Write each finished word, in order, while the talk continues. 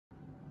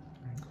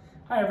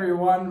Hi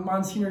everyone,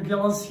 Msgr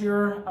Gilles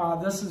here.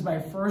 This is my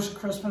first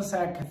Christmas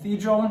at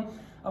Cathedral.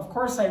 Of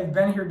course, I've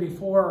been here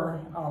before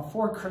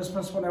for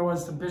Christmas when I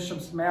was the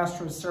Bishop's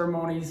Master of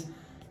Ceremonies,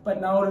 but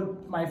now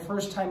my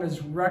first time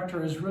as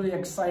rector is really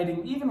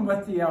exciting, even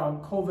with the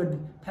COVID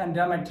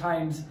pandemic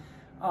times,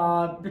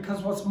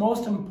 because what's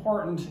most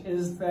important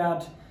is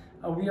that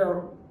we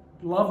are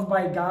loved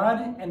by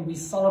God and we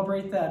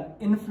celebrate that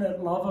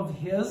infinite love of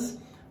His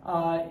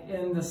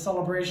in the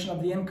celebration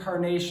of the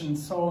Incarnation.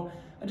 So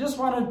I just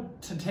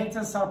wanted to take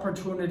this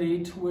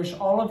opportunity to wish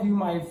all of you,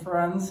 my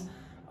friends,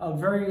 a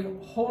very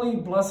holy,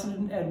 blessed,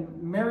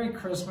 and Merry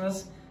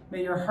Christmas.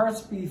 May your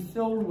hearts be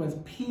filled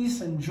with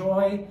peace and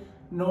joy,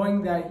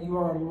 knowing that you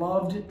are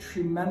loved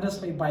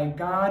tremendously by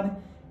God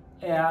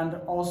and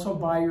also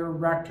by your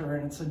rector.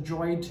 And it's a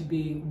joy to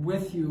be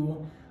with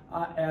you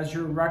as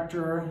your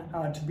rector,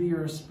 to be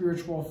your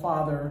spiritual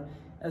father,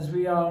 as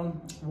we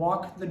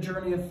walk the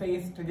journey of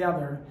faith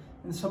together.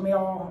 And so may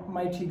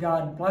Almighty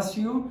God bless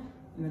you.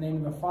 In the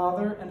name of the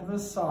Father, and of the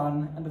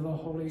Son, and of the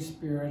Holy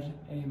Spirit.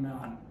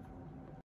 Amen.